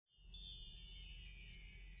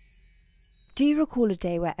Do you recall a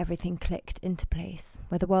day where everything clicked into place,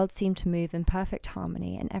 where the world seemed to move in perfect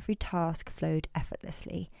harmony and every task flowed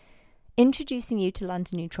effortlessly? Introducing you to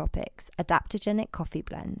London Nootropics, adaptogenic coffee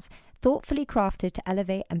blends, thoughtfully crafted to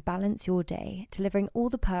elevate and balance your day, delivering all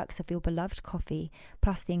the perks of your beloved coffee,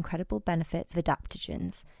 plus the incredible benefits of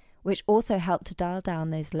adaptogens, which also help to dial down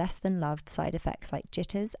those less than loved side effects like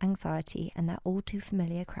jitters, anxiety, and that all too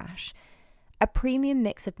familiar crash. A premium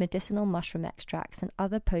mix of medicinal mushroom extracts and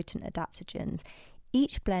other potent adaptogens,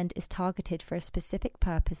 each blend is targeted for a specific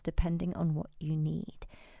purpose depending on what you need.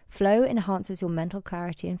 Flow enhances your mental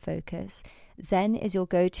clarity and focus, Zen is your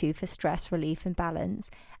go-to for stress relief and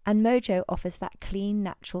balance, and Mojo offers that clean,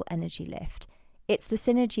 natural energy lift. It's the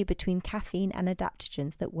synergy between caffeine and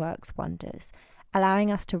adaptogens that works wonders,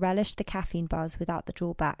 allowing us to relish the caffeine buzz without the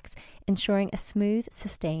drawbacks, ensuring a smooth,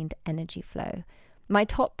 sustained energy flow. My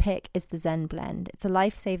top pick is the Zen blend. It's a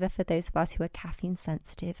lifesaver for those of us who are caffeine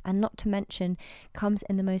sensitive, and not to mention, comes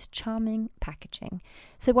in the most charming packaging.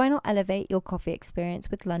 So why not elevate your coffee experience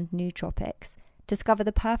with London Nootropics? Discover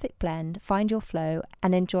the perfect blend, find your flow,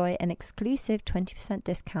 and enjoy an exclusive 20%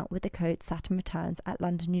 discount with the code SaturnReturns at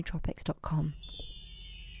londonnootropics.com.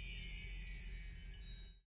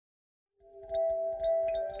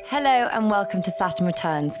 Hello and welcome to Saturn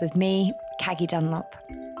Returns with me, Caggie Dunlop.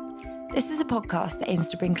 This is a podcast that aims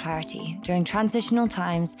to bring clarity during transitional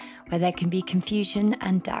times where there can be confusion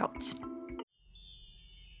and doubt.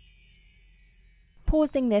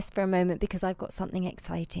 Pausing this for a moment because I've got something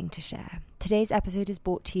exciting to share. Today's episode is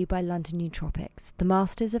brought to you by London Nootropics, the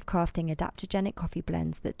masters of crafting adaptogenic coffee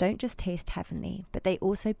blends that don't just taste heavenly, but they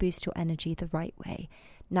also boost your energy the right way.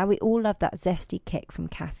 Now, we all love that zesty kick from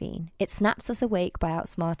caffeine. It snaps us awake by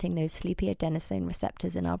outsmarting those sleepy adenosine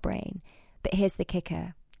receptors in our brain. But here's the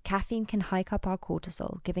kicker. Caffeine can hike up our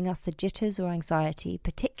cortisol, giving us the jitters or anxiety,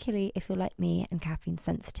 particularly if you're like me and caffeine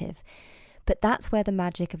sensitive. But that's where the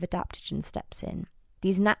magic of adaptogen steps in.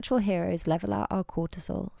 These natural heroes level out our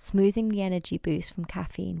cortisol, smoothing the energy boost from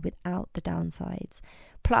caffeine without the downsides.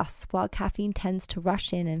 Plus, while caffeine tends to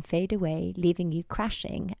rush in and fade away, leaving you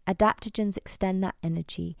crashing, adaptogens extend that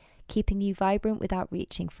energy, keeping you vibrant without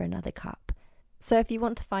reaching for another cup. So if you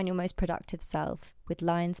want to find your most productive self with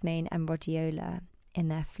lion's mane and rhodiola in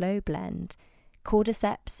their flow blend,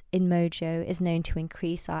 Cordyceps in Mojo is known to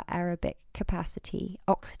increase our aerobic capacity,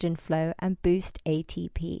 oxygen flow, and boost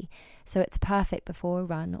ATP, so it's perfect before a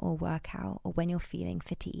run or workout or when you're feeling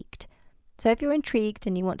fatigued. So if you're intrigued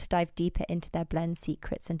and you want to dive deeper into their blend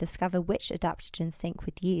secrets and discover which adaptogens sync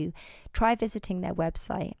with you, try visiting their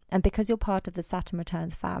website. And because you're part of the Saturn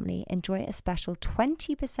Returns family, enjoy a special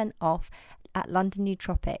 20% off at London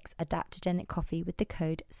Nootropics adaptogenic coffee with the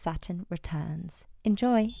code SaturnReturns.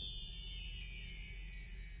 Enjoy!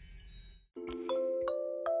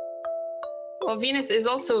 Well, Venus is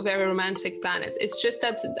also a very romantic planet. It's just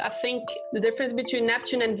that I think the difference between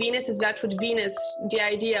Neptune and Venus is that with Venus, the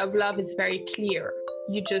idea of love is very clear.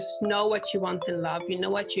 You just know what you want in love, you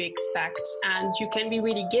know what you expect, and you can be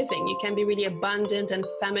really giving. You can be really abundant and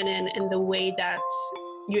feminine in the way that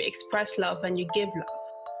you express love and you give love.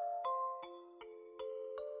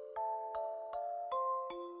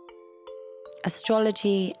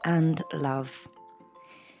 Astrology and love.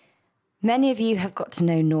 Many of you have got to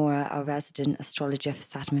know Nora, our resident astrologer for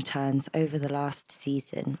Saturn Returns, over the last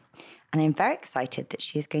season, and I'm very excited that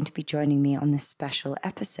she is going to be joining me on this special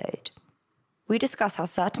episode. We discuss how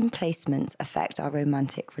certain placements affect our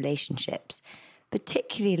romantic relationships,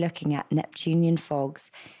 particularly looking at Neptunian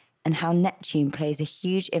fogs and how Neptune plays a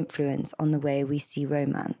huge influence on the way we see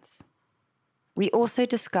romance. We also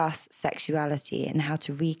discuss sexuality and how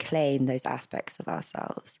to reclaim those aspects of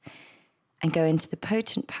ourselves, and go into the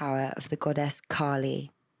potent power of the goddess Kali.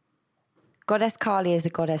 Goddess Kali is a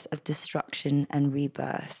goddess of destruction and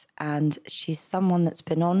rebirth, and she's someone that's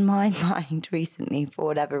been on my mind recently for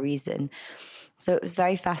whatever reason. So it was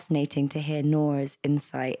very fascinating to hear Nora's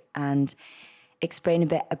insight and explain a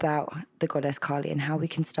bit about the goddess Kali and how we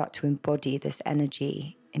can start to embody this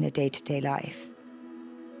energy in a day-to-day life.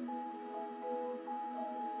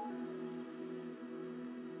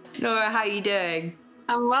 Nora, how are you doing?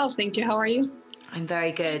 I'm well, thank you. How are you? I'm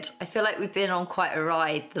very good. I feel like we've been on quite a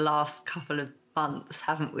ride the last couple of months,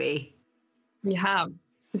 haven't we? We have.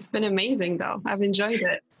 It's been amazing, though. I've enjoyed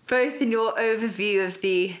it. Both in your overview of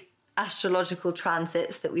the astrological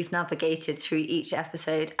transits that we've navigated through each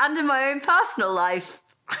episode and in my own personal life.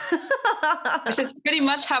 Which is pretty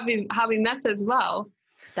much how we met as well.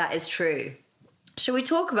 That is true. Shall we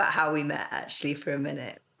talk about how we met, actually, for a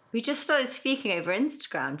minute? We just started speaking over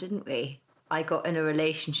Instagram, didn't we? I got in a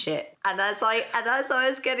relationship, and as I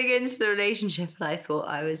was getting into the relationship, and I thought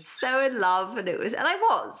I was so in love, and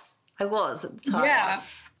I I was at the time. Yeah.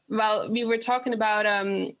 Well, we were talking about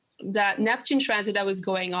that Neptune transit that was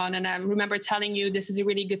going on. And I remember telling you this is a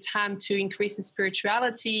really good time to increase in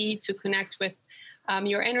spirituality, to connect with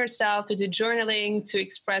your inner self, to do journaling, to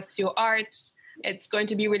express your art. It's going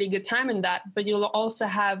to be a really good time in that. But you'll also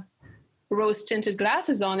have rose-tinted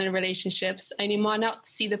glasses on in relationships, and you might not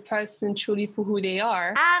see the person truly for who they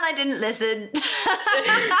are. And I didn't listen.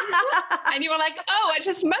 And you were like, oh, I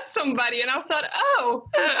just met somebody. And I thought, oh,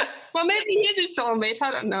 well, maybe he's a soulmate. I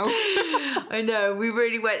don't know. I know. We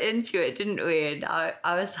really went into it, didn't we? And I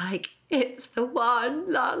was like, it's the one,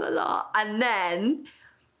 la, la, la. And then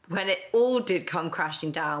when it all did come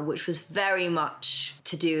crashing down, which was very much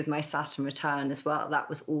to do with my Saturn return as well, that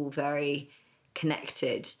was all very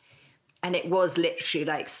connected. And it was literally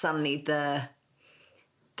like suddenly the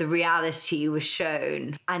reality was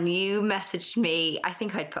shown. And you messaged me, I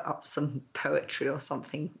think I'd put up some poetry or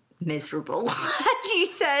something miserable. And you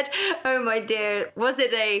said, oh my dear, was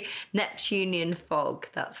it a Neptunian fog?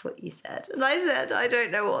 That's what you said. And I said, I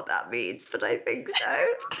don't know what that means, but I think so.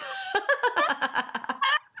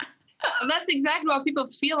 That's exactly what people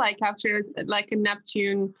feel like after like a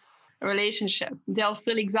Neptune relationship. They'll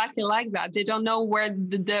feel exactly like that. They don't know where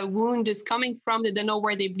the wound is coming from. They don't know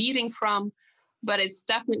where they're bleeding from, but it's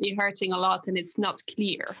definitely hurting a lot and it's not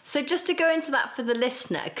clear. So just to go into that for the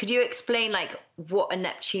listener, could you explain like what a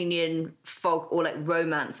Neptunian fog or like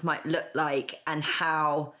romance might look like and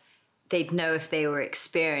how they'd know if they were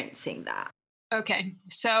experiencing that? Okay,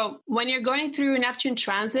 so when you're going through Neptune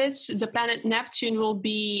transit, the planet Neptune will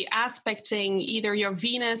be aspecting either your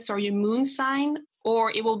Venus or your moon sign,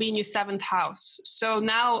 or it will be in your 7th house. So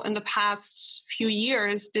now in the past few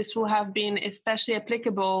years, this will have been especially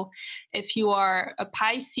applicable if you are a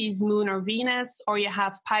Pisces moon or Venus, or you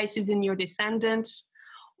have Pisces in your descendant,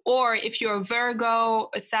 or if you're a Virgo,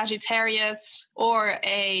 a Sagittarius, or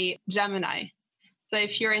a Gemini. So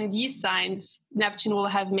if you're in these signs, Neptune will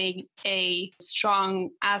have made a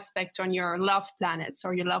strong aspect on your love planets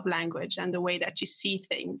or your love language and the way that you see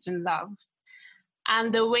things in love.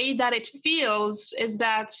 And the way that it feels is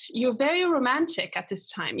that you're very romantic at this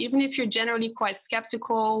time. Even if you're generally quite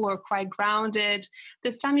skeptical or quite grounded,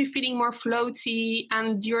 this time you're feeling more floaty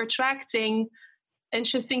and you're attracting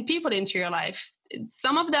interesting people into your life.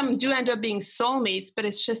 Some of them do end up being soulmates, but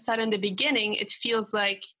it's just that in the beginning, it feels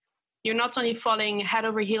like you're not only falling head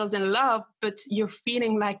over heels in love, but you're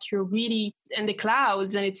feeling like you're really in the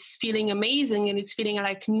clouds and it's feeling amazing and it's feeling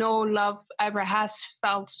like no love ever has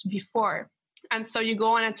felt before. And so you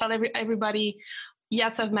go on and tell everybody,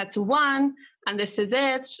 yes, I've met one and this is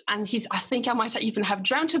it. And I think I might even have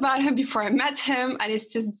dreamt about him before I met him. And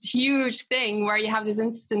it's this huge thing where you have this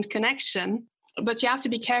instant connection. But you have to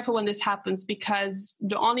be careful when this happens, because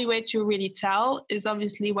the only way to really tell is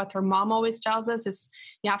obviously what our mom always tells us is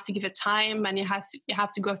you have to give it time and you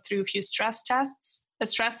have to go through a few stress tests. A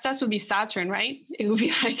stress test would be Saturn, right? It would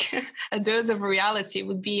be like a dose of reality. It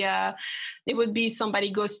would be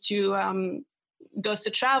somebody goes to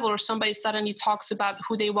travel, or somebody suddenly talks about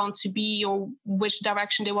who they want to be or which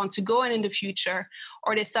direction they want to go in the future,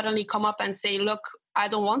 or they suddenly come up and say, look, I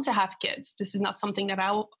don't want to have kids. This is not something that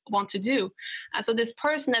I want to do. And so this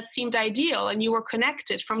person that seemed ideal and you were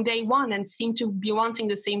connected from day one and seemed to be wanting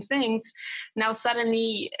the same things, now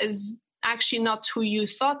suddenly is actually not who you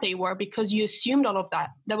thought they were, because you assumed all of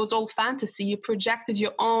that. That was all fantasy. You projected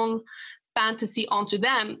your own fantasy onto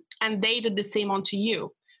them and they did the same onto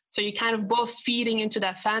you. So you're kind of both feeding into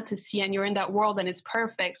that fantasy and you're in that world and it's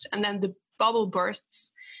perfect. And then the bubble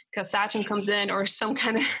bursts because Saturn comes in or some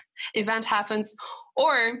kind of event happens,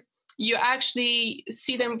 or you actually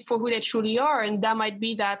see them for who they truly are. And that might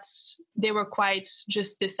be that they were quite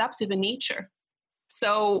just deceptive in nature.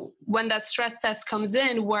 So when that stress test comes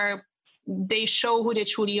in where they show who they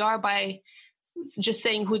truly are by just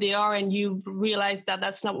saying who they are and you realize that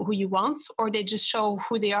that's not who you want, or they just show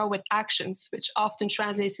who they are with actions, which often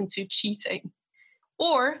translates into cheating.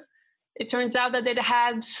 Or it turns out that they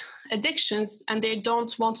had addictions and they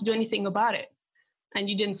don't want to do anything about it. And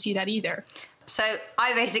you didn't see that either. So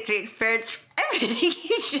I basically experienced everything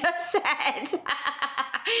you just said.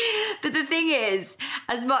 But the thing is,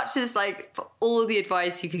 as much as like for all the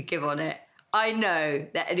advice you could give on it, I know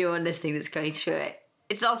that anyone listening that's going through it,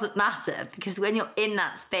 it doesn't matter, because when you're in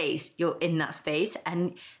that space, you're in that space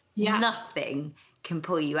and nothing can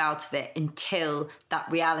pull you out of it until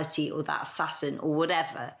that reality or that Saturn or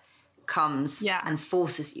whatever comes and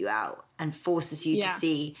forces you out and forces you to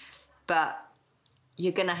see. But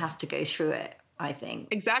you're going to have to go through it, I think.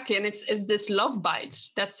 Exactly. And it's this love bite.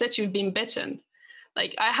 That's it. You've been bitten.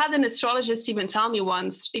 Like I had an astrologist even tell me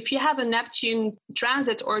once, if you have a Neptune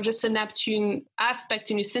transit or just a Neptune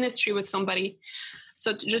aspect in your synastry with somebody.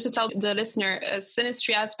 So just to tell the listener, a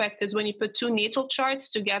synastry aspect is when you put two natal charts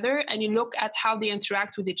together and you look at how they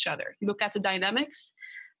interact with each other. You look at the dynamics.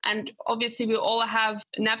 And obviously we all have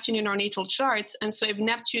Neptune in our natal charts. And so if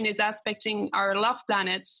Neptune is aspecting our love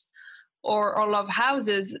planets or our love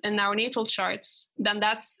houses in our natal charts, then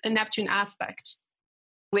that's a Neptune aspect.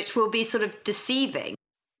 Which will be sort of deceiving.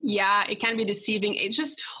 Yeah, it can be deceiving. It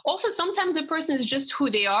just also sometimes the person is just who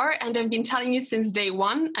they are and they've been telling you since day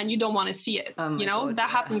one and you don't want to see it. That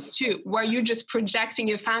happens too, where you're just projecting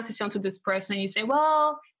your fantasy onto this person and you say,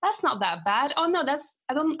 well, that's not that bad. Oh no,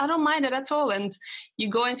 I don't mind it at all. And you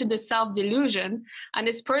go into the self-delusion, and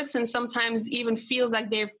this person sometimes even feels like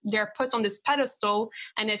they're put on this pedestal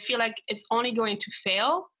and they feel like it's only going to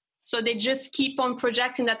fail. So they just keep on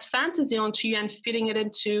projecting that fantasy onto you and fitting it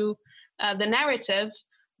into the narrative.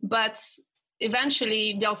 But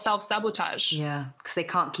eventually they'll self-sabotage. Yeah, because they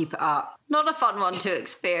can't keep it up. Not a fun one to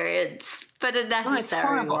experience, but a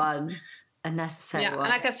necessary one. A necessary one. And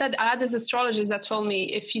like I said, I had this astrologist that told me,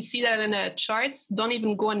 if you see that in a chart, don't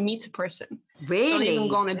even go and meet a person. Really? Don't even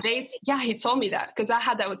go on a date. Yeah, he told me that because I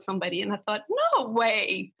had that with somebody and I thought, no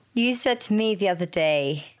way. You said to me the other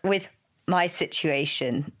day with my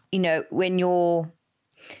situation, when you're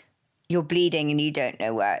bleeding and you don't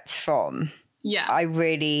know where it's from. Yeah. I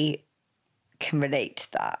really can relate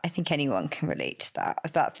to that. I think anyone can relate to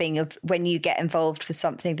that. That thing of when you get involved with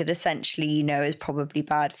something that essentially is probably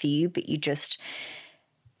bad for you, but you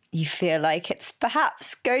feel like it's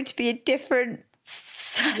perhaps going to be a different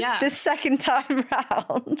the second time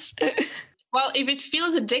round. Well, if it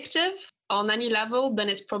feels addictive on any level, then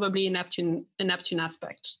it's probably a Neptune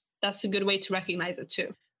aspect. That's a good way to recognize it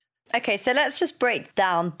too. Okay, so let's just break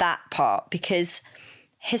down that part, because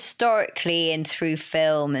historically and through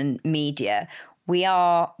film and media, we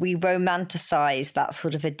romanticize that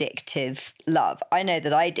sort of addictive love. I know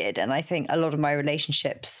that I did, and I think most of my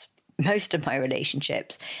relationships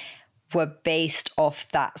were based off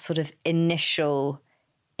that sort of initial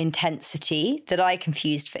intensity that I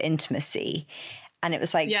confused for intimacy. And it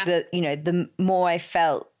was like the more I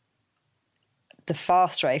felt, the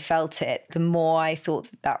faster I felt it, the more I thought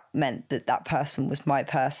that meant that person was my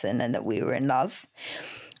person and that we were in love.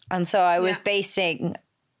 And so I was basing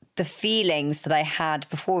the feelings that I had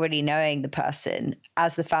before really knowing the person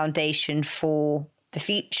as the foundation for the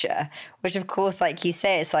future, which of course, like you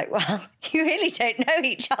say, it's like, well, you really don't know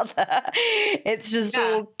each other. It's just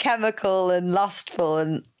all chemical and lustful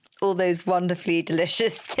and all those wonderfully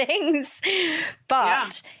delicious things.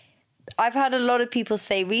 But I've had a lot of people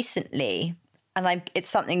say recently, and it's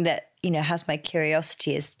something that, has my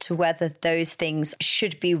curiosity as to whether those things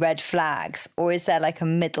should be red flags, or is there like a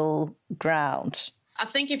middle ground? I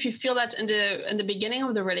think if you feel that in the beginning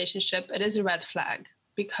of the relationship, it is a red flag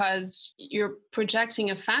because you're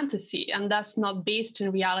projecting a fantasy and that's not based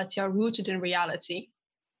in reality or rooted in reality.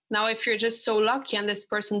 Now, if you're just so lucky and this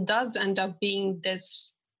person does end up being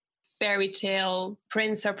this fairy tale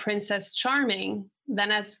prince or princess charming, then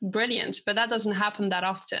that's brilliant. But that doesn't happen that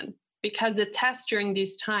often. Because the test during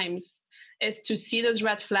these times is to see those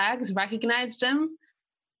red flags, recognize them,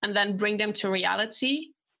 and then bring them to reality,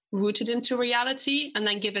 rooted into reality, and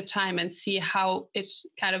then give it time and see how it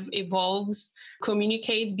kind of evolves,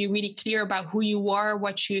 communicates, be really clear about who you are,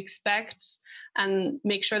 what you expect, and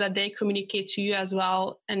make sure that they communicate to you as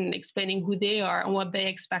well and explaining who they are and what they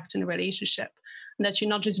expect in a relationship. And that you're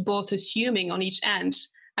not just both assuming on each end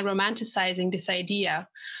and romanticizing this idea.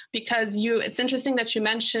 Because it's interesting that you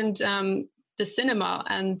mentioned the cinema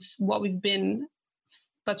and what we've been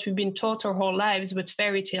taught our whole lives with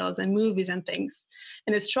fairy tales and movies and things.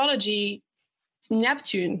 In astrology,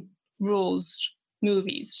 Neptune rules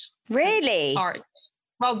movies. Really? Art.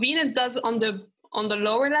 Well, Venus does on the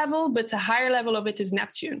lower level, but the higher level of it is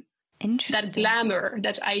Neptune. Interesting. That glamour,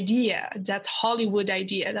 that idea, that Hollywood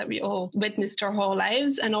idea that we all witnessed our whole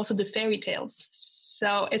lives, and also the fairy tales.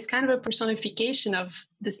 So it's kind of a personification of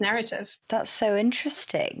this narrative. That's so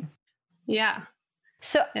interesting. Yeah.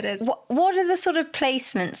 So it is. What are the sort of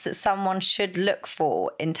placements that someone should look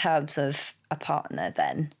for in terms of a partner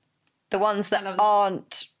then? The ones that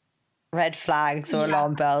aren't red flags or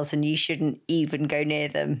alarm bells and you shouldn't even go near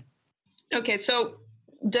them. Okay, so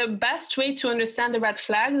the best way to understand the red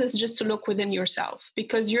flags is just to look within yourself,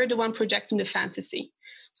 because you're the one projecting the fantasy.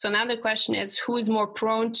 So now the question is, who is more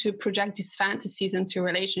prone to project these fantasies into a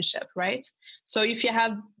relationship, right? So if you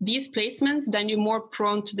have these placements, then you're more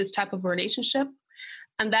prone to this type of relationship.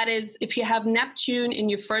 And that is if you have Neptune in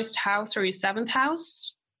your first house or your seventh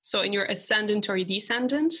house, So in your ascendant or your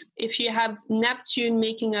descendant, if you have Neptune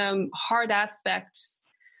making a hard aspect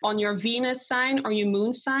on your Venus sign or your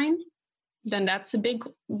moon sign, then that's a big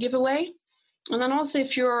giveaway. And then also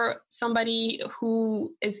if you're somebody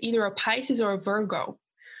who is either a Pisces or a Virgo,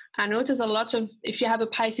 I notice a lot of, if you have a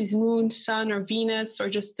Pisces moon, sun, or Venus, or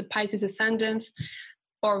just the Pisces ascendant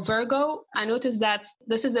or Virgo, I notice that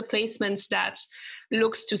this is a placement that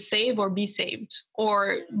looks to save or be saved,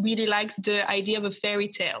 or really likes the idea of a fairy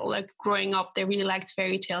tale. Like growing up, they really liked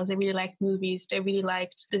fairy tales. They really liked movies. They really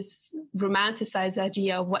liked this romanticized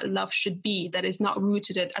idea of what love should be that is not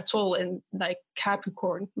rooted at all in like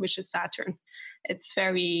Capricorn, which is Saturn. It's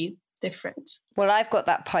very different. Well, I've got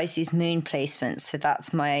that Pisces moon placement, so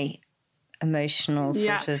that's my emotional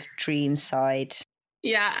sort of dream side.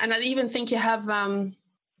 Yeah, and I even think you have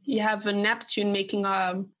a Neptune making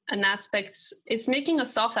an aspect. It's making a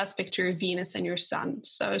soft aspect to your Venus and your Sun,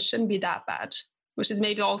 so it shouldn't be that bad. Which is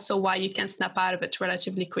maybe also why you can snap out of it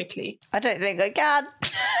relatively quickly. I don't think I can.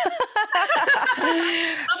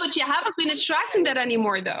 No, but you haven't been attracting that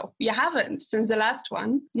anymore, though. You haven't since the last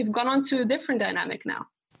one. You've gone on to a different dynamic now.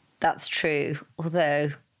 That's true.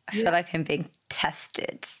 Although I feel like I'm being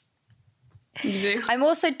tested. You do? I'm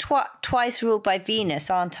also twice ruled by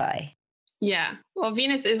Venus, aren't I? Yeah. Well,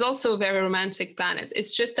 Venus is also a very romantic planet.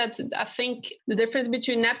 It's just that I think the difference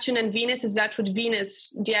between Neptune and Venus is that with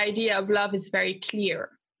Venus, the idea of love is very clear.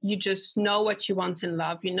 You just know what you want in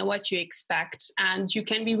love. You know what you expect. And you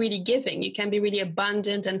can be really giving. You can be really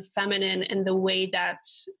abundant and feminine in the way that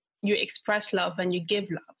you express love and you give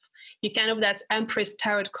love. You kind of that Empress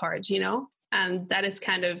tarot card, you know? And that is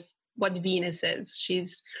kind of what Venus is.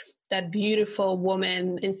 She's that beautiful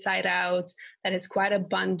woman inside out that is quite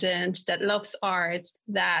abundant, that loves art,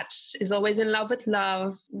 that is always in love with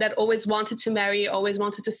love, that always wanted to marry, always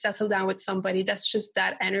wanted to settle down with somebody. That's just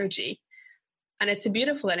that energy. And it's a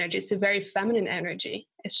beautiful energy. It's a very feminine energy.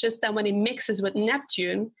 It's just that when it mixes with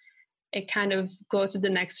Neptune, it kind of goes to the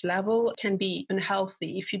next level. It can be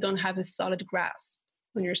unhealthy if you don't have a solid grasp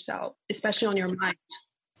on yourself, especially on your mind.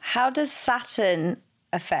 How does Saturn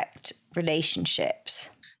affect relationships?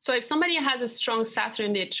 So if somebody has a strong Saturn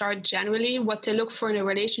in their chart, generally what they look for in a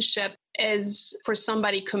relationship is for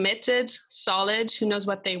somebody committed, solid, who knows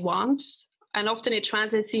what they want. And often it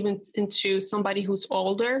translates even into somebody who's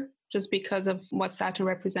older, just because of what Saturn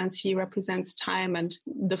represents. He represents time and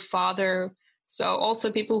the father. So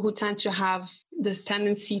also people who tend to have this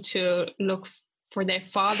tendency to look for their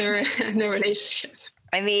father in a relationship.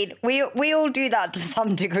 I mean, we all do that to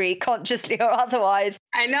some degree, consciously or otherwise.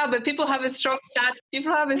 I know, but people have a strong Saturn.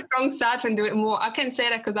 People have a strong Saturn do it more. I can say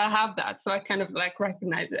that because I have that, so I kind of like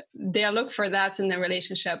recognize it. They look for that in their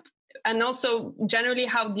relationship. And also, generally,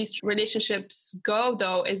 how these relationships go,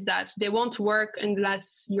 though, is that they won't work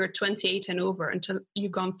unless you're 28 and over, until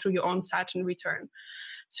you've gone through your own Saturn return.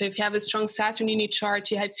 So if you have a strong Saturn in your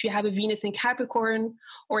chart, if you have a Venus in Capricorn,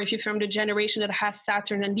 or if you're from the generation that has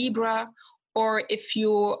Saturn and Libra, or if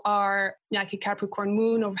you are like a Capricorn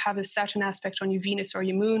moon or have a Saturn aspect on your Venus or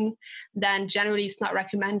your moon, then generally it's not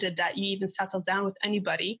recommended that you even settle down with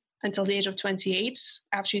anybody until the age of 28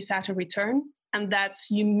 after your Saturn return, and that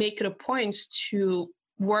you make it a point to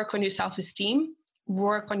work on your self-esteem,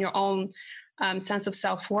 work on your own sense of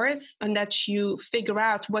self-worth, and that you figure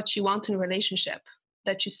out what you want in a relationship,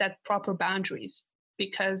 that you set proper boundaries.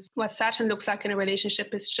 Because what Saturn looks like in a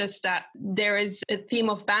relationship is just that there is a theme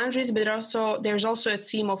of boundaries, but there's also a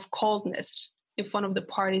theme of coldness. If one of the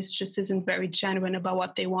parties just isn't very genuine about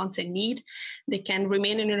what they want and need, they can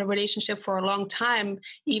remain in a relationship for a long time,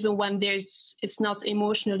 even when it's not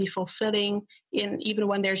emotionally fulfilling, and even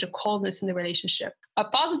when there's a coldness in the relationship. A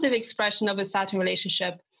positive expression of a Saturn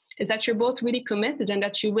relationship is that you're both really committed and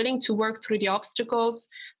that you're willing to work through the obstacles,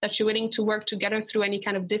 that you're willing to work together through any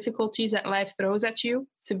kind of difficulties that life throws at you.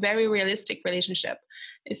 It's a very realistic relationship.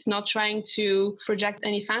 It's not trying to project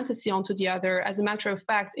any fantasy onto the other. As a matter of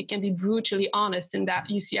fact, it can be brutally honest in that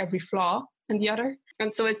you see every flaw in the other.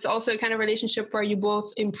 And so it's also a kind of relationship where you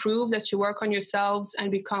both improve, that you work on yourselves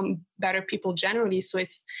and become better people generally. So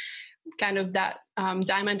it's kind of that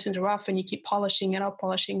diamond in the rough, and you keep polishing it up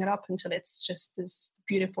until it's just this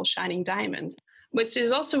beautiful shining diamond. Which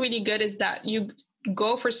is also really good is that you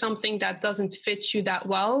go for something that doesn't fit you that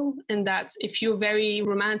well, and that if you're very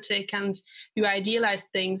romantic and you idealize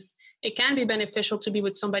things, it can be beneficial to be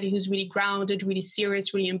with somebody who's really grounded, really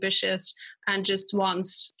serious, really ambitious, and just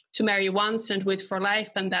wants to marry once and wait for life,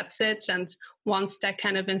 and that's it, and wants that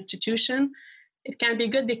kind of institution. It can be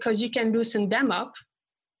good because you can loosen them up,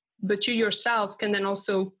 but you yourself can then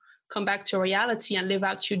also come back to reality and live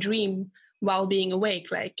out your dream while being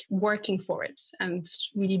awake, like working for it and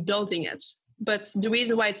really building it. But the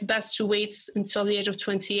reason why it's best to wait until the age of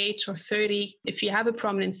 28 or 30, if you have a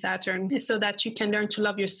prominent Saturn, is so that you can learn to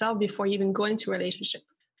love yourself before you even go into a relationship.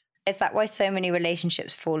 Is that why so many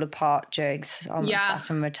relationships fall apart during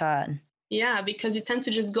Saturn return? Yeah, because you tend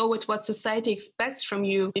to just go with what society expects from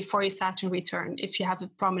you before your Saturn return, if you have a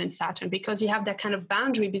prominent Saturn, because you have that kind of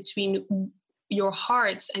boundary between your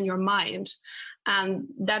heart and your mind. And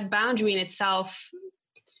that boundary in itself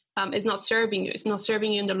is not serving you. It's not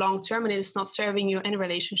serving you in the long term, and it's not serving you in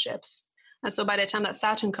relationships. And so by the time that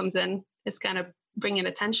Saturn comes in, it's kind of bringing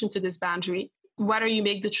attention to this boundary. Whether you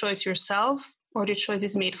make the choice yourself or the choice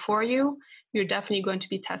is made for you, you're definitely going to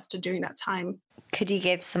be tested during that time. Could you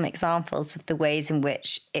give some examples of the ways in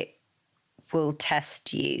which it will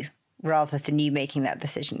test you rather than you making that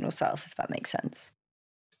decision yourself, if that makes sense?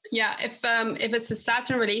 Yeah, if it's a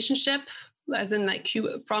Saturn relationship, as in like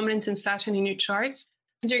you prominent in Saturn in your chart,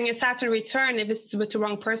 during a Saturn return, if it's with the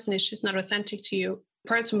wrong person, it's just not authentic to you. The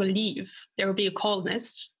person will leave. There will be a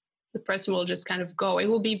coldness. The person will just kind of go. It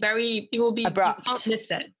will be abrupt. You can't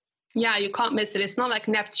miss it. Yeah, you can't miss it. It's not like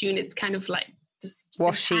Neptune. It's kind of like this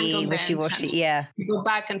wishy-washy, yeah. You go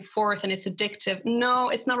back and forth and it's addictive. No,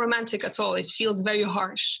 it's not romantic at all. It feels very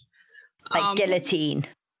harsh. Like guillotine.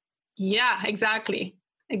 Yeah, exactly.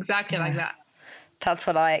 Exactly like that. That's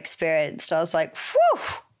what I experienced. I was like, whew,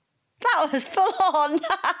 that was full on.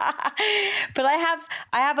 But I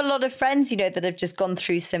have a lot of friends, that have just gone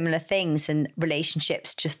through similar things in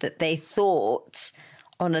relationships, just that they thought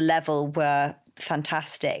on a level were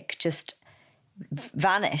fantastic, just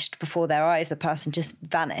vanished before their eyes. The person just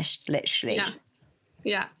vanished, literally.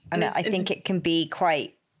 Yeah. And I think it can be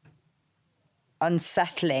quite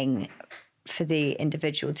unsettling for the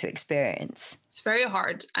individual to experience. It's very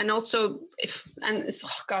hard. And also there's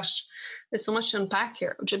so much to unpack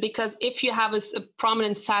here, because if you have a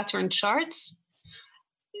prominent Saturn chart,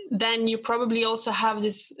 then you probably also have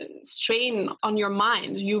this strain on your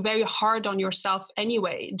mind. You're very hard on yourself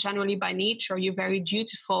anyway. Generally by nature, you're very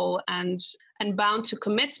dutiful and bound to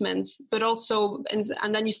commitments, but also,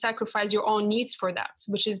 and then you sacrifice your own needs for that,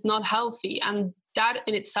 which is not healthy. And that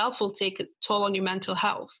in itself will take a toll on your mental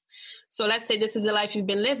health. So let's say this is a life you've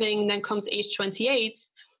been living, then comes age 28,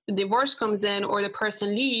 the divorce comes in or the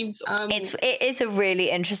person leaves. It is a really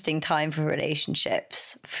interesting time for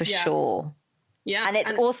relationships, for sure. Yeah. And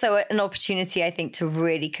it's also an opportunity, I think, to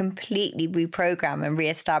really completely reprogram and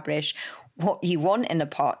reestablish what you want in a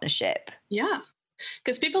partnership. Yeah.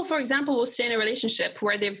 Because people, for example, will stay in a relationship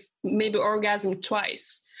where they've maybe orgasmed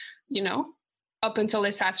twice, up until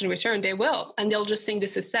their Saturn return, they will. And they'll just think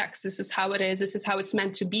this is sex. This is how it is. This is how it's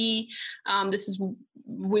meant to be.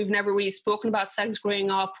 We've never really spoken about sex growing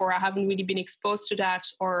up, or I haven't really been exposed to that,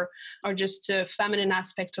 or just the feminine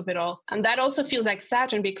aspect of it all. And that also feels like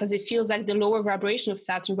Saturn, because it feels like the lower vibration of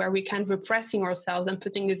Saturn, where we kind of repressing ourselves and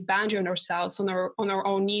putting this boundary on ourselves, on our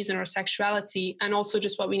own needs and our sexuality, and also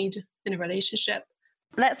just what we need in a relationship.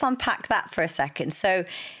 Let's unpack that for a second. So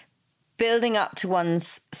building up to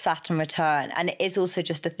one's Saturn return, and it is also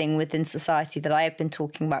just a thing within society that I have been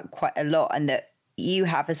talking about quite a lot, and that you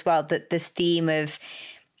have as well, that this theme of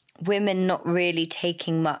women not really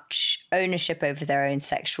taking much ownership over their own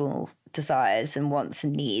sexual desires and wants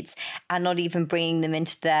and needs, and not even bringing them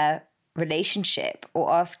into their relationship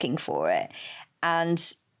or asking for it.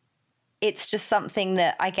 And it's just something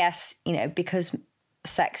that I guess, because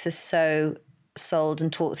sex is so sold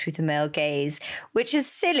and taught through the male gaze, which is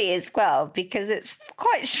silly as well, because it's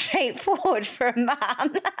quite straightforward for a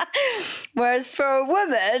man. Whereas for a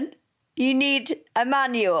woman, you need a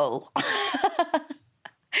manual.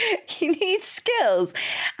 You need skills.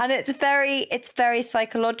 And it's very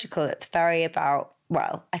psychological. It's very about,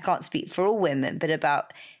 well, I can't speak for all women, but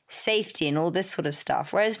about safety and all this sort of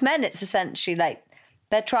stuff. Whereas men, it's essentially like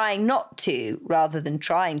they're trying not to rather than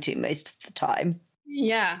trying to most of the time.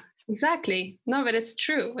 Yeah, exactly. No, but it's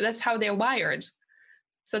true. That's how they're wired.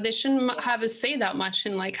 So they shouldn't have a say that much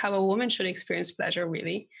in like how a woman should experience pleasure,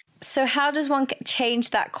 really. So how does one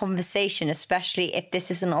change that conversation, especially if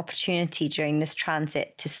this is an opportunity during this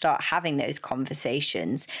transit to start having those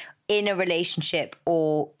conversations in a relationship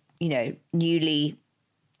or, newly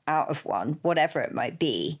out of one, whatever it might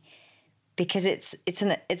be? Because it's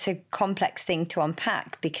a complex thing to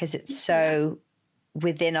unpack, because it's so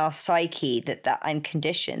within our psyche that and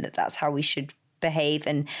condition that's how we should behave,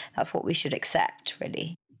 and that's what we should accept,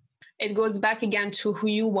 really. It goes back again to who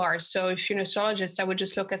you are. So if you're an astrologist, I would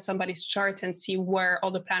just look at somebody's chart and see where all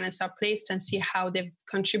the planets are placed and see how they've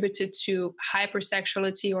contributed to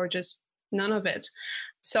hypersexuality or just none of it.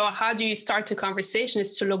 So how do you start the conversation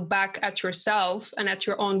is to look back at yourself and at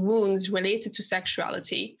your own wounds related to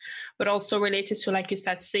sexuality, but also related to, like you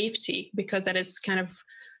said, safety, because that is kind of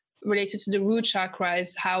related to the root chakra,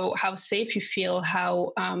 is how safe you feel,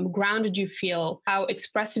 how grounded you feel, how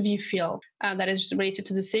expressive you feel. That is related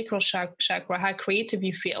to the sacral chakra, how creative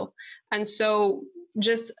you feel. And so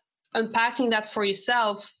just unpacking that for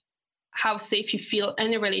yourself, how safe you feel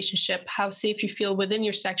in a relationship, how safe you feel within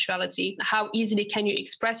your sexuality, how easily can you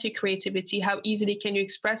express your creativity, how easily can you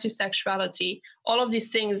express your sexuality. All of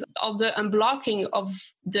these things, all the unblocking of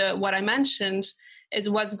what I mentioned is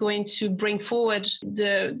what's going to bring forward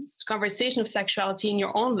the conversation of sexuality in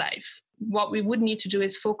your own life. What we would need to do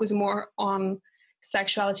is focus more on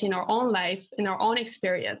sexuality in our own life, in our own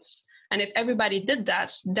experience. And if everybody did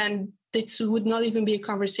that, then this would not even be a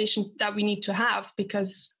conversation that we need to have,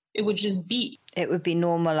 because it would just be. It would be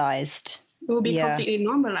normalized. It would be completely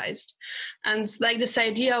normalized. And like this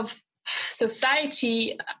idea of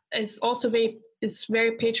society is also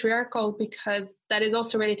very patriarchal, because that is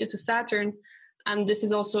also related to Saturn. And this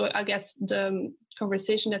is also, I guess, the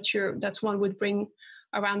conversation that one would bring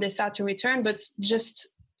around the Saturn return. But just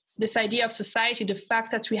this idea of society, the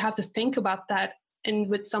fact that we have to think about that and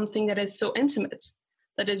with something that is so intimate,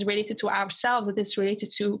 that is related to ourselves, that is related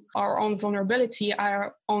to our own vulnerability,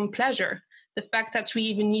 our own pleasure. The fact that we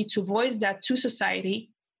even need to voice that to society,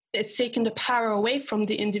 it's taking the power away from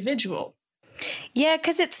the individual. Yeah,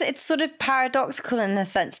 because it's sort of paradoxical in the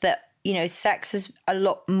sense that, you know, sex is a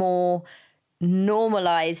lot more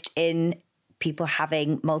normalized in people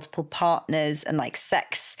having multiple partners, and like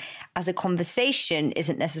sex as a conversation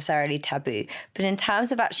isn't necessarily taboo. But in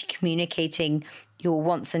terms of actually communicating your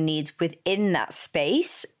wants and needs within that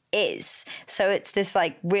space is. So it's this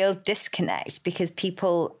like real disconnect, because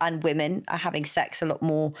people and women are having sex a lot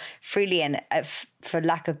more freely and, for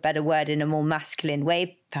lack of a better word, in a more masculine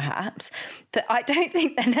way, perhaps. But I don't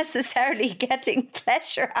think they're necessarily getting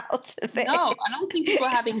pleasure out of it. No, I don't think people are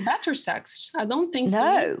having better sex. I don't think so.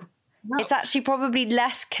 No. It's actually probably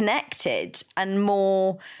less connected and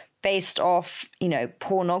more based off, you know,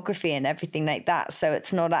 pornography and everything like that. So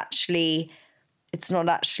it's not actually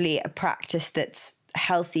a practice that's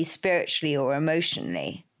healthy spiritually or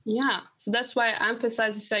emotionally. Yeah. So that's why I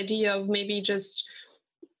emphasize this idea of maybe just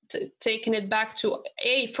taking it back to,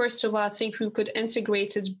 first of all, I think we could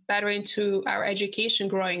integrate it better into our education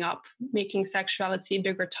growing up, making sexuality a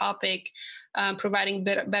bigger topic, providing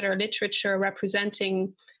better literature,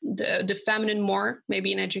 representing the feminine more,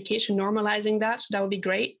 maybe in education, normalizing that would be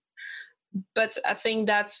great. But I think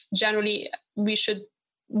that's generally, we should,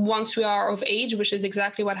 once we are of age, which is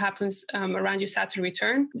exactly what happens around your Saturn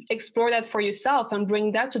return, explore that for yourself and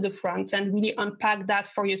bring that to the front and really unpack that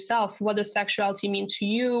for yourself. What does sexuality mean to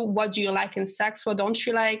you? What do you like in sex? What don't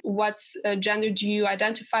you like? What gender do you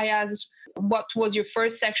identify as? What was your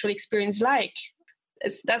first sexual experience like?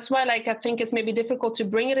 That's why, like, I think it's maybe difficult to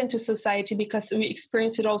bring it into society, because we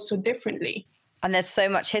experience it all so differently. And there's so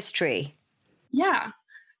much history. Yeah.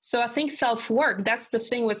 So I think self-work, that's the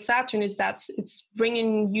thing with Saturn, is that it's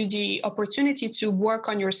bringing you the opportunity to work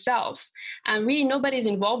on yourself. And really nobody's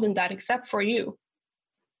involved in that except for you,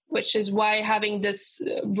 which is why having this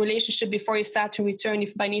relationship before your Saturn return,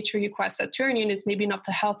 if by nature you're quite Saturnian, is maybe not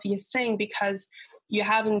the healthiest thing, because you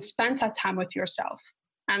haven't spent that time with yourself.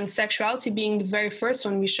 And sexuality being the very first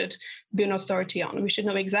one we should be an authority on. We should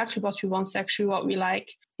know exactly what we want sexually, what we like,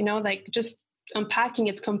 you know, like just unpacking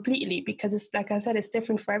it completely, because it's, like I said, it's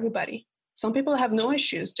different for everybody. Some people have no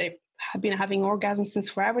issues. They have been having orgasms since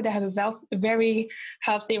forever. They have a very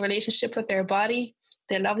healthy relationship with their body.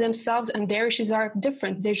 They love themselves, and their issues are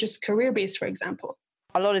different. They're just career-based, for example.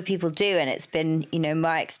 A lot of people do, and it's been, you know,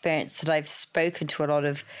 my experience that I've spoken to a lot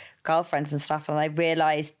of girlfriends and stuff, and I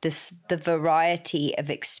realized the variety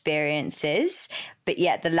of experiences, but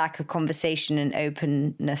yet the lack of conversation and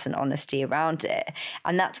openness and honesty around it.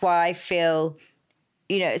 And that's why I feel,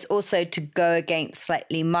 you know, it's also to go against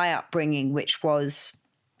slightly my upbringing, which was,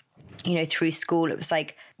 you know, through school, it was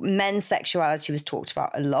like men's sexuality was talked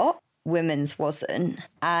about a lot, women's wasn't,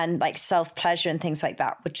 and like self-pleasure and things like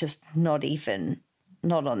that were just not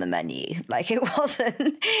on the menu. Like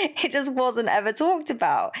it just wasn't ever talked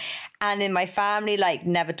about. And in my family, like,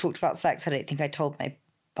 never talked about sex. I don't think I told my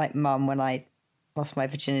mum when I lost my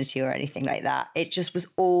virginity or anything like that. It just was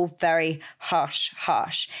all very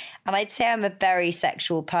hush. And I'd say I'm a very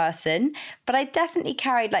sexual person, but I definitely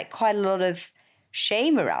carried like quite a lot of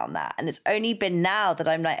shame around that. And it's only been now that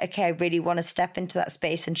I'm like, okay, I really want to step into that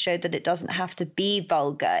space and show that it doesn't have to be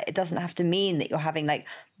vulgar. It doesn't have to mean that you're having like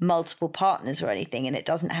multiple partners or anything. And it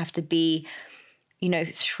doesn't have to be, you know,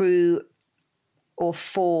 through or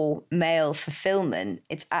for male fulfillment.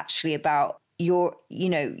 It's actually about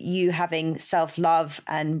you having self-love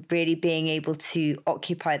and really being able to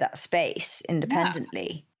occupy that space independently.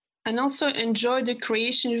 Yeah. And also enjoy the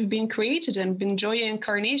creation you've been created and enjoy your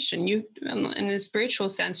incarnation. You, in a spiritual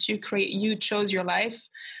sense, you chose your life,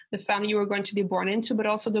 the family you were going to be born into, but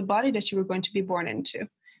also the body that you were going to be born into.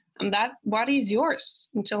 And that body is yours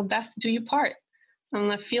until death do you part.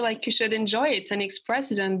 And I feel like you should enjoy it and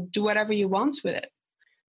express it and do whatever you want with it.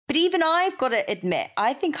 But even I've got to admit,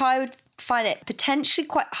 I think I would find it potentially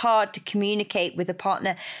quite hard to communicate with a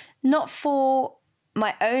partner, not for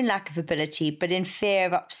my own lack of ability, but in fear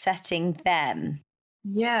of upsetting them.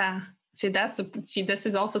 Yeah. See, this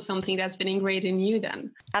is also something that's been ingrained in you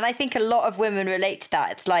then. And I think a lot of women relate to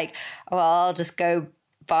that. It's like, well, I'll just go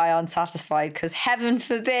by unsatisfied because heaven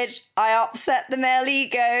forbid I upset the male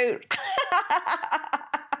ego.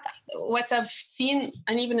 What I've seen,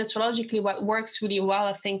 and even astrologically, what works really well,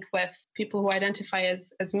 I think, with people who identify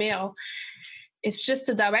as male, is just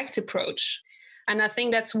a direct approach. And I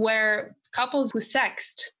think that's where couples who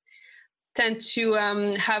sext tend to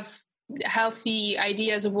have healthy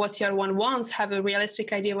ideas of what the other one wants, have a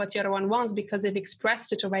realistic idea of what the other one wants, because they've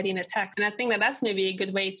expressed it already in a text. And I think that that's maybe a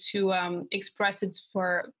good way to express it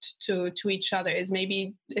to each other. Is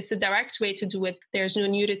maybe it's a direct way to do it. There's no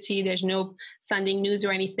nudity, there's no sending news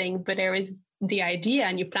or anything, but there is the idea,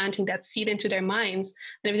 and you're planting that seed into their minds.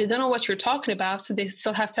 And if they don't know what you're talking about, so they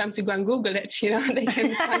still have time to go and Google it, they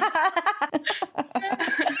can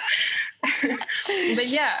But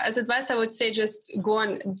yeah, as advice, I would say just go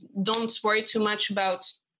on. Don't worry too much about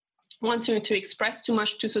wanting to express too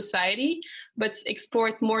much to society, but explore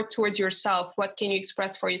it more towards yourself. What can you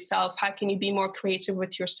express for yourself? How can you be more creative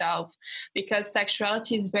with yourself? Because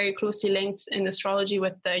sexuality is very closely linked in astrology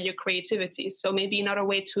with your creativity. So maybe another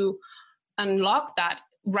way to unlock that.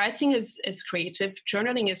 Writing is creative,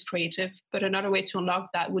 journaling is creative, but another way to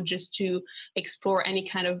unlock that would just to explore any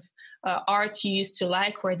kind of art you used to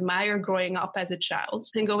like or admire growing up as a child,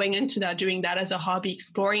 and going into that, doing that as a hobby,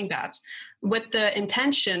 exploring that with the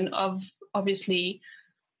intention of obviously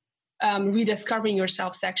rediscovering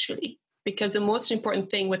yourself sexually. Because the most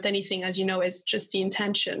important thing with anything, as you know, is just the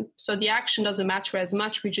intention. So the action doesn't matter as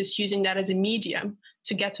much. We're just using that as a medium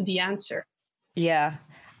to get to the answer. Yeah.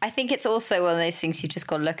 I think it's also one of those things you just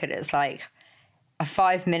got to look at it as like a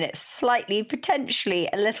 5 minute, slightly, potentially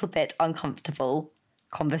a little bit uncomfortable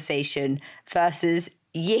conversation versus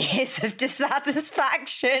years of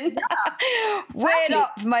dissatisfaction. Yeah, weigh it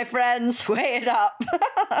up, my friends, weigh it up.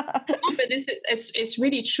 But it's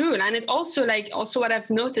really true. And it also what I've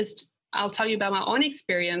noticed, I'll tell you about my own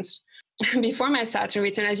experience. Before my Saturn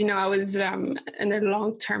return, as you know, I was in a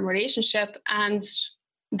long-term relationship, and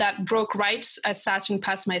that broke right as Saturn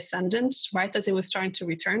passed my ascendant, right as it was starting to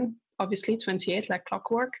return, obviously 28, like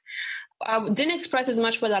clockwork. I didn't express as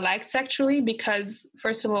much what I liked sexually because,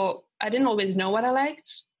 first of all, I didn't always know what I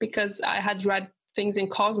liked, because I had read things in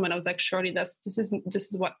Cosmo and I was like, surely this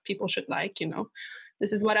is what people should like,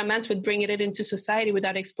 This is what I meant with bringing it into society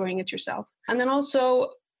without exploring it yourself. And then also,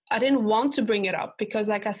 I didn't want to bring it up because,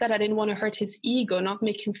 like I said, I didn't want to hurt his ego, not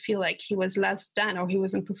make him feel like he was less than or he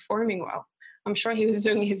wasn't performing well. I'm sure he was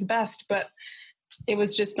doing his best, but it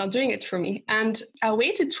was just not doing it for me. And I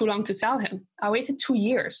waited too long to tell him. I waited 2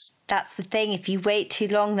 years. That's the thing. If you wait too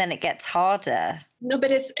long, then it gets harder. No,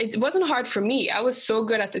 but it wasn't hard for me. I was so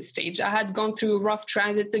good at this stage. I had gone through rough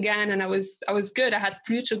transits again, and I was good. I had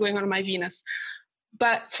Pluto going on my Venus.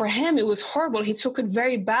 But for him, it was horrible. He took it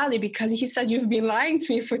very badly because he said, "You've been lying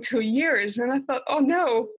to me for 2 years." And I thought, oh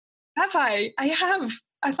no, have I? I have.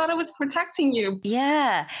 I thought I was protecting you.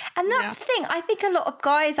 Yeah. And that's the thing. I think a lot of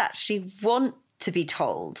guys actually want to be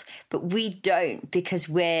told, but we don't, because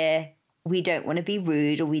we don't want to be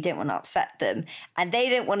rude or we don't want to upset them. And they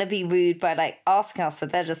don't want to be rude by asking us, so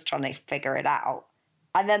they're just trying to figure it out.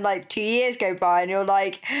 And then 2 years go by and you're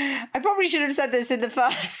like, I probably should have said this in the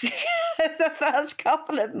first the first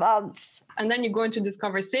couple of months. And then you go into this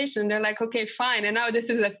conversation, they're like, okay, fine. And now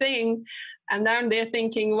this is a thing. And then they're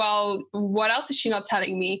thinking, well, what else is she not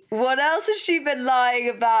telling me? What else has she been lying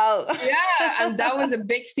about? Yeah, and that was a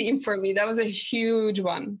big theme for me. That was a huge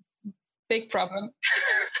one. Big problem.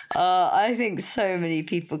 I think so many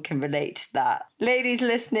people can relate to that. Ladies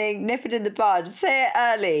listening, nip it in the bud. Say it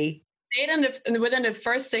early. Say it within the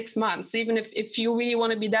first 6 months. Even if you really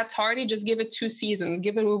want to be that tardy, just give it 2 seasons.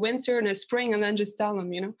 Give it a winter and a spring, and then just tell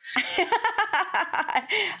them,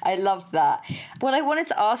 I love that. What I wanted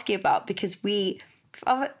to ask you about, because we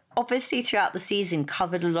obviously throughout the season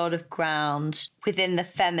covered a lot of ground within the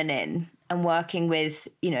feminine and working with,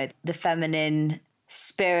 the feminine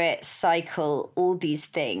spirit, cycle, all these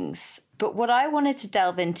things. But what I wanted to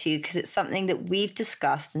delve into, because it's something that we've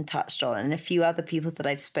discussed and touched on, and a few other people that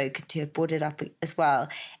I've spoken to have brought it up as well,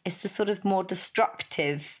 is the sort of more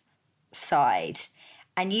destructive side.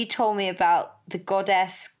 And you told me about the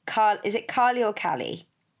goddess, is it Kali or Kali?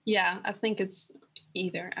 Yeah, I think it's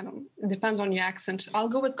either. It depends on your accent. I'll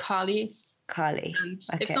go with Kali. Kali.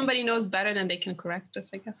 Okay. If somebody knows better, then they can correct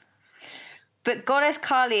us, I guess. But goddess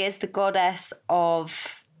Kali is the goddess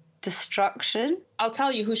of destruction. I'll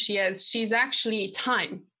tell you who she is. She's actually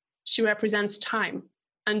time. She represents time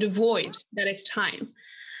and the void that is time.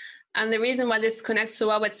 And the reason why this connects so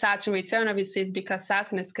well with Saturn return, obviously, is because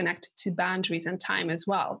Saturn is connected to boundaries and time as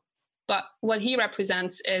well. But what he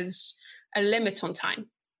represents is a limit on time.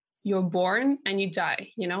 You're born and you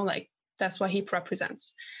die, like that's what he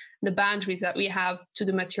represents. The boundaries that we have to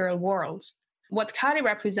the material world. What Kali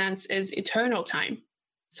represents is eternal time.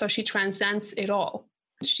 So she transcends it all.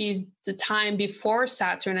 She's the time before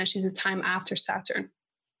Saturn and she's the time after Saturn,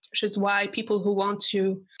 which is why people who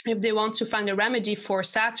if they want to find a remedy for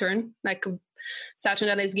Saturn, like Saturn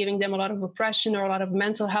that is giving them a lot of oppression or a lot of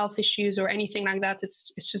mental health issues or anything like that,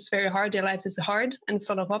 it's just very hard. Their lives is hard and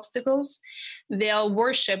full of obstacles. They'll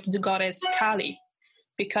worship the goddess Kali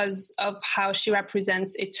because of how she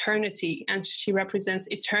represents eternity and she represents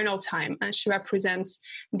eternal time and she represents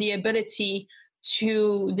the ability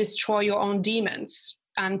to destroy your own demons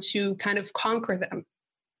and to kind of conquer them.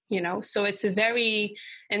 So it's a very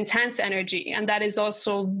intense energy. And that is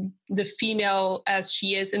also the female as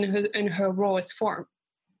she is in her rawest form.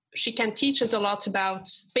 She can teach us a lot about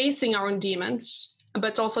facing our own demons,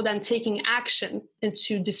 but also then taking action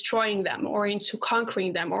into destroying them or into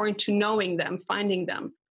conquering them or into knowing them, finding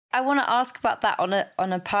them. I want to ask about that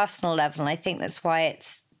on a personal level. And I think that's why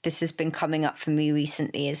this has been coming up for me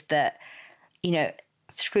recently, is that,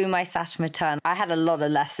 through my Saturn return, I had a lot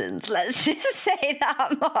of lessons, let's just say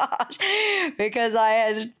that much, because I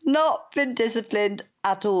had not been disciplined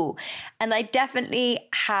at all. And I definitely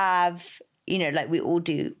have, like we all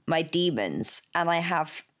do, my demons. And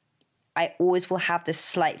I always will have this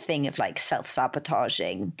slight thing of like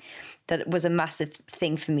self-sabotaging that was a massive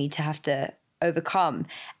thing for me to have to overcome.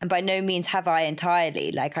 And by no means have I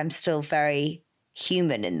entirely, like I'm still very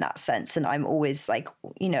human in that sense. And I'm always like,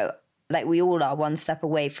 like we all are one step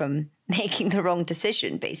away from making the wrong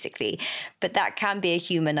decision, basically. But that can be a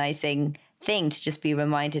humanizing thing to just be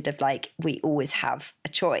reminded of, like, we always have a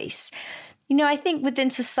choice. I think within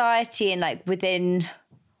society and like within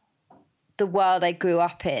the world I grew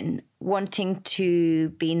up in, wanting to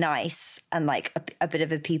be nice and like a bit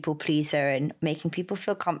of a people pleaser and making people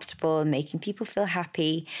feel comfortable and making people feel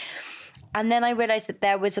happy. And then I realized that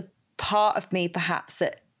there was a part of me perhaps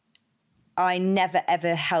that I never,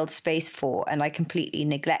 ever held space for and I completely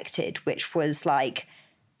neglected, which was like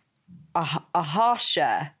a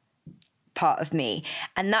harsher part of me.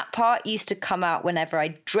 And that part used to come out whenever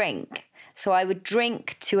I drink. So I would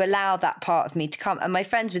drink to allow that part of me to come. And my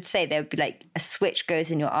friends would say, they would be like, a switch goes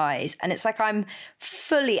in your eyes. And it's like I'm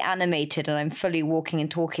fully animated and I'm fully walking and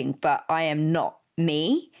talking, but I am not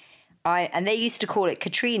me. And they used to call it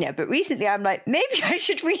Katrina, but recently I'm like, maybe I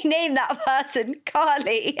should rename that person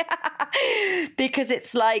Kali because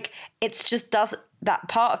it's like, it's just does that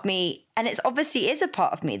part of me. And it's obviously is a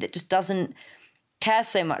part of me that just doesn't care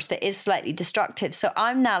so much, that is slightly destructive. So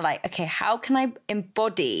I'm now like, okay, how can I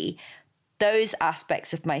embody those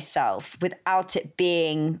aspects of myself without it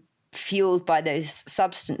being fueled by those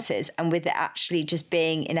substances and with it actually just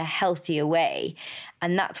being in a healthier way?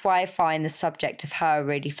 And that's why I find the subject of her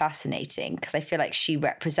really fascinating, because I feel like she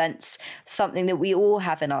represents something that we all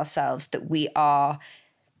have in ourselves that we are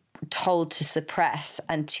told to suppress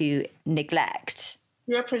and to neglect.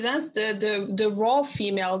 She represents the raw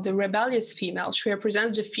female, the rebellious female. She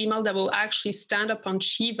represents the female that will actually stand up on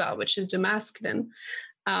Shiva, which is the masculine,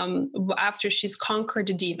 after she's conquered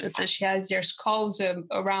the demons, and she has their skulls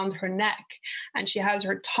around her neck, and she has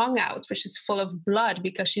her tongue out, which is full of blood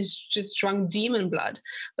because she's just drunk demon blood.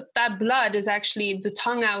 But that blood is actually the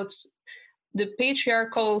tongue out. The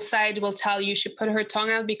patriarchal side will tell you she put her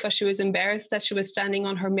tongue out because she was embarrassed that she was standing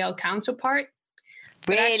on her male counterpart.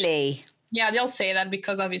 Really? Yeah, they'll say that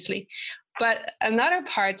because obviously. But another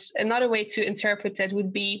way to interpret it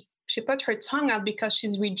would be she put her tongue out because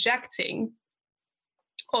she's rejecting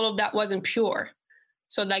all of that wasn't pure.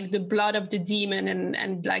 So like the blood of the demon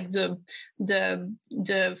and like the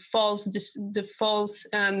false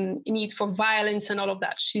need for violence and all of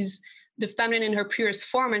that. She's the feminine in her purest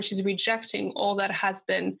form, and she's rejecting all that has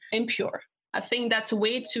been impure. I think that's a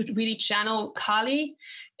way to really channel Kali,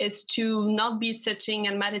 is to not be sitting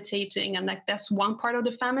and meditating. And like, that's one part of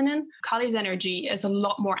the feminine. Kali's energy is a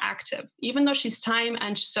lot more active, even though she's time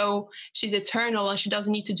and so she's eternal and she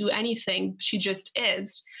doesn't need to do anything. She just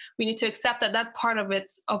is. We need to accept that that part of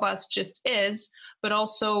us just is, but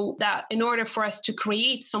also that in order for us to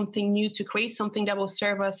create something new, to create something that will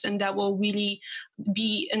serve us and that will really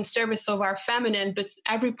be in service of our feminine, but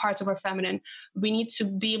every part of our feminine, we need to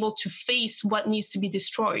be able to face what needs to be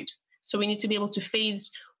destroyed. So we need to be able to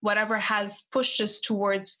face whatever has pushed us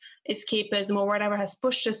towards escapism or whatever has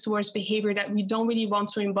pushed us towards behavior that we don't really want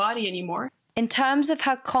to embody anymore. In terms of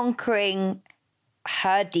her conquering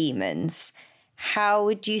her demons, how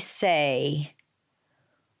would you say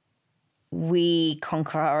we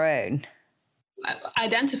conquer our own?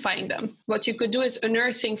 Identifying them. What you could do is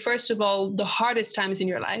unearthing, first of all, the hardest times in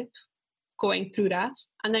your life, going through that,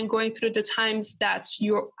 and then going through the times that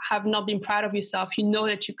you have not been proud of yourself. You know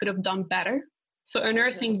that you could have done better. So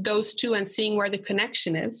unearthing those two and seeing where the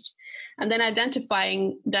connection is, and then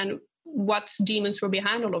identifying then what demons were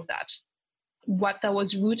behind all of that, what that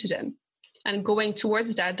was rooted in, and going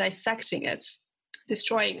towards that, dissecting it,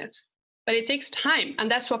 destroying it. But it takes time. And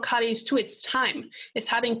that's what Kali is too. It's time. It's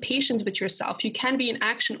having patience with yourself. You can be in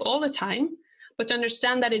action all the time, but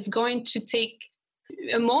understand that it's going to take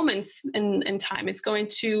moments in time. It's going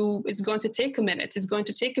to take a minute. It's going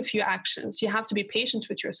to take a few actions. You have to be patient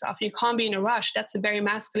with yourself. You can't be in a rush. That's a very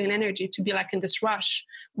masculine energy, to be like in this rush,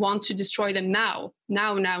 want to destroy them now.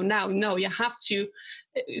 No, you have to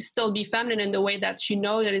still be feminine in the way that you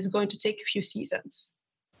know that it's going to take a few seasons.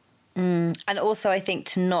 And also, I think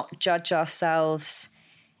to not judge ourselves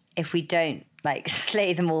if we don't like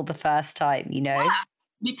slay them all the first time, you know? Yeah,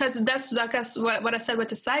 because that's like what I said with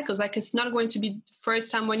the cycles. Like, it's not going to be the first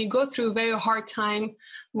time when you go through a very hard time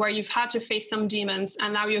where you've had to face some demons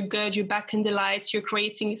and now you're good, you're back in the light, you're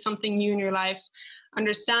creating something new in your life.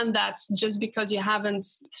 Understand that just because you haven't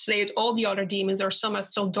slayed all the other demons, or some are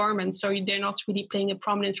still dormant, so they're not really playing a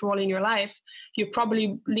prominent role in your life, you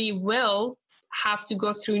probably will have to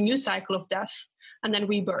go through a new cycle of death and then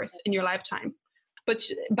rebirth in your lifetime. But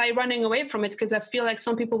by running away from it, because I feel like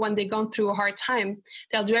some people, when they've gone through a hard time,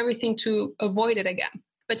 they'll do everything to avoid it again.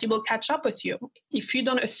 But it will catch up with you. If you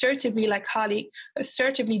don't assertively, like Kali,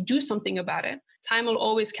 assertively do something about it, time will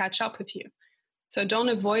always catch up with you. So don't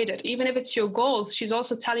avoid it. Even if it's your goals, she's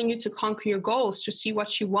also telling you to conquer your goals, to see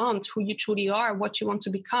what you want, who you truly are, what you want to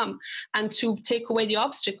become, and to take away the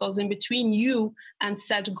obstacles in between you and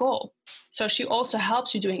said goal. So she also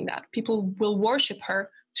helps you doing that. People will worship her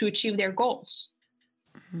to achieve their goals.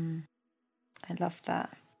 I love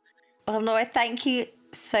that. Well, Nora, thank you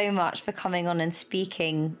so much for coming on and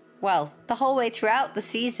speaking, well, the whole way throughout the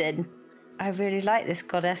season. I really like this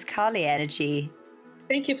Goddess Kali energy.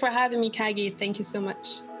 Thank you for having me, Kagi. Thank you so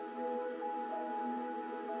much.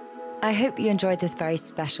 I hope you enjoyed this very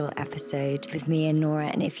special episode with me and Nora.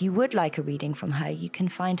 And if you would like a reading from her, you can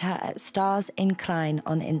find her at Stars Incline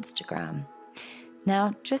on Instagram.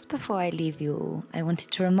 Now, just before I leave you all, I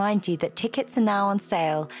wanted to remind you that tickets are now on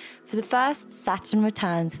sale for the first Saturn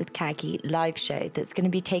Returns with Kagi live show that's going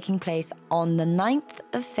to be taking place on the 9th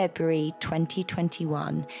of February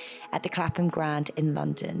 2021 at the Clapham Grand in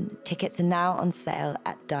London. Tickets are now on sale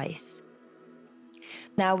at Dice.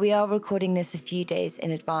 Now, we are recording this a few days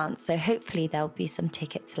in advance, so hopefully there'll be some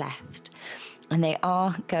tickets left. And they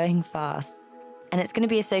are going fast. And it's going to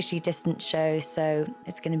be a socially distant show, so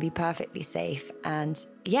it's going to be perfectly safe. And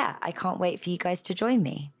yeah, I can't wait for you guys to join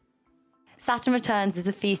me. Saturn Returns is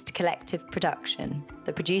a Feast Collective production.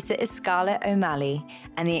 The producer is Scarlett O'Malley,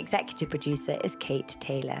 and the executive producer is Kate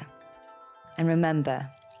Taylor. And remember,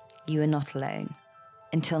 you are not alone.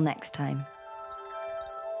 Until next time.